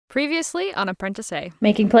Previously on ApprenticeEh.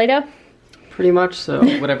 Making Play-Doh? Pretty much so.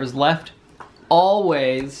 Whatever's left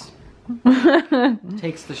always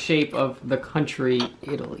takes the shape of the country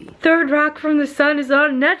Italy. Third Rock from the Sun is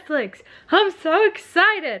on Netflix. I'm so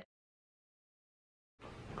excited.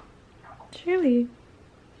 Shirley.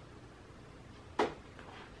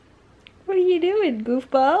 What are you doing,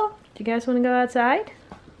 goofball? Do you guys want to go outside?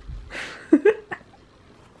 Do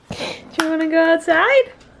you want to go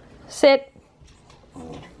outside? Sit.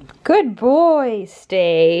 Good boy.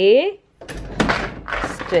 Stay.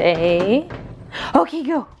 Stay. Okay,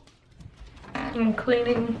 go. I'm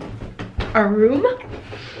cleaning our room,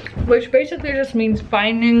 which basically just means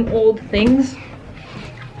finding old things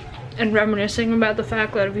and reminiscing about the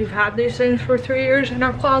fact that we've had these things for 3 years in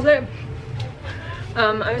our closet.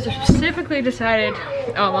 I specifically decided,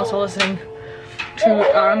 I'm also listening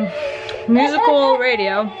to musical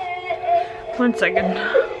radio. 1 second.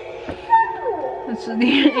 This is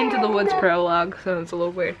the Into the Woods prologue, so it's a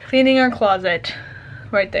little weird. Cleaning our closet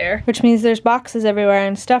right there, which means there's boxes everywhere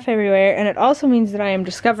and stuff everywhere, and it also means that I am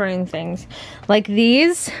discovering things like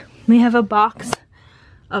these. We have a box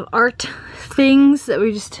of art things that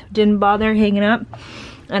we just didn't bother hanging up,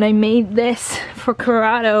 and I made this for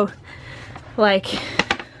Corrado like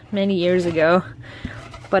many years ago,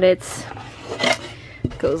 but it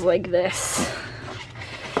goes like this.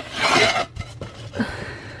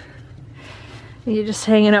 You just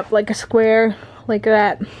hang it up like a square, like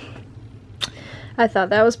that. I thought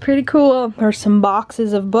that was pretty cool. There's some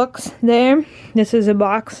boxes of books there. This is a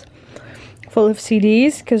box full of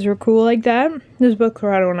CDs, because we're cool like that. This book,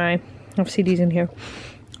 Corrado and I have CDs in here.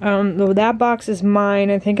 That box is mine.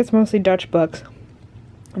 I think it's mostly Dutch books.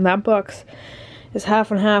 And that box is half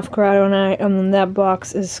and half, Corrado and I. And then that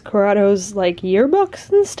box is Corrado's, like, yearbooks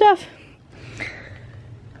and stuff.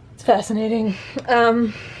 It's fascinating.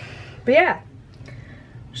 But yeah.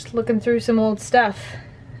 Just looking through some old stuff.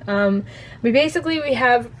 We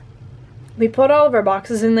put all of our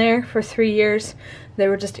boxes in there for 3 years. They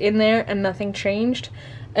were just in there and nothing changed.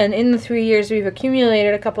 And in the 3 years we've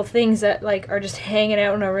accumulated a couple things that like are just hanging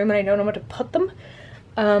out in our room and I don't know where to put them.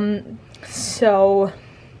 So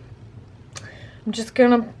I'm just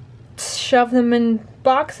gonna shove them in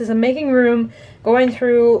boxes. I'm making room, going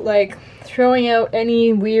through, like, throwing out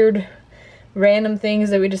any weird random things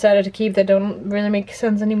that we decided to keep that don't really make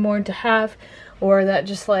sense anymore to have, or that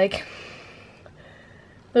just, like,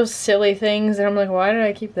 those silly things and I'm like, why did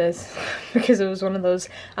I keep this? Because it was one of those,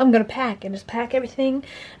 I'm gonna pack and just pack everything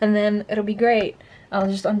and then it'll be great, I'll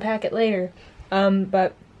just unpack it later.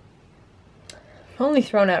 But I've only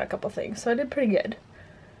thrown out a couple things, so I did pretty good.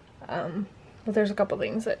 But there's a couple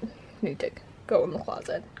things that need to go in the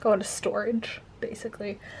closet, go into storage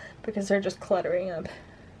basically, because they're just cluttering up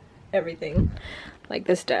everything. Like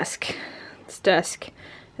this desk. This desk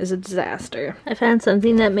is a disaster. I found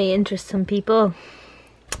something that may interest some people.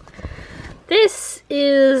 This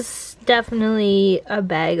is definitely a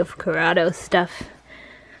bag of Corrado stuff.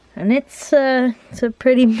 And it's a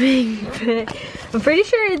pretty big bag. I'm pretty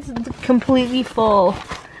sure it's completely full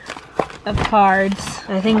of cards.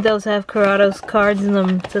 I think those have Corrado's cards in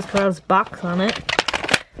them. It says Corrado's box on it.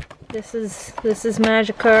 This is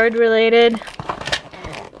Magic Card related.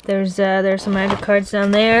 There's some Magic cards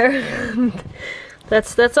down there.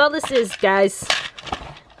 That's all this is, guys.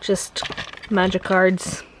 Just Magic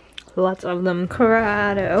cards. Lots of them.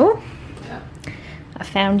 Corrado. Yeah. I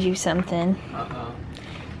found you something. Uh-oh.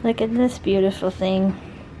 Look at this beautiful thing.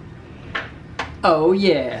 Oh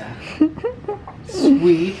yeah.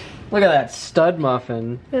 Sweet. Look at that stud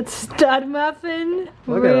muffin. It's stud muffin?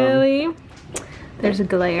 Look at 'em. Really? There's a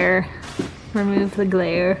glare. Remove the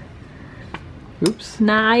glare. Oops.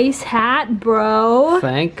 Nice hat, bro.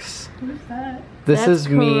 Thanks. Who's that? This is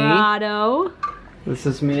me. Corrado. This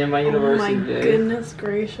is me and my Oh university my day. goodness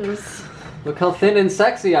gracious. Look how thin and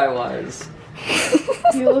sexy I was.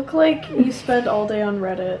 You look like you spent all day on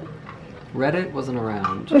Reddit. Reddit wasn't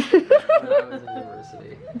around when I was in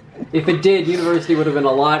university. If it did, university would have been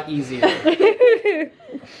a lot easier.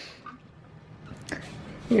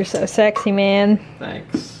 You're so sexy, man.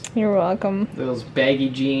 Thanks. You're welcome. Those baggy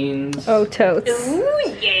jeans. Oh, totes.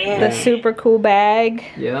 Ooh yeah. The super cool bag.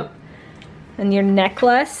 Yeah. And your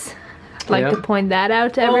necklace. I'd like Yeah. to point that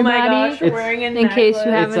out to Oh everybody. my gosh, you're It's- wearing a in necklace. case you It's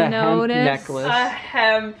a haven't hemp noticed. necklace. A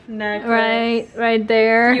hemp necklace. Right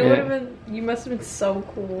there. You Yeah. would have been. You must have been so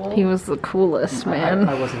cool. He was the coolest, man.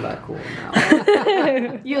 I wasn't that cool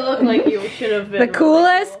now. You look like you should have been. The really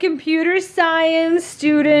coolest cool. computer science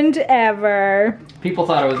student ever. People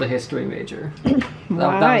thought I was a history major. That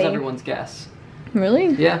Why? was everyone's guess. Really?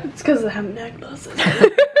 Yeah. It's because of the hemp necklaces.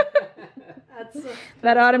 That's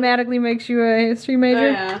That automatically makes you a history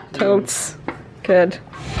major? Yeah. Totes. Good.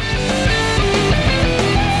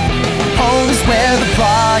 Home is where the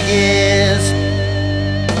bar is.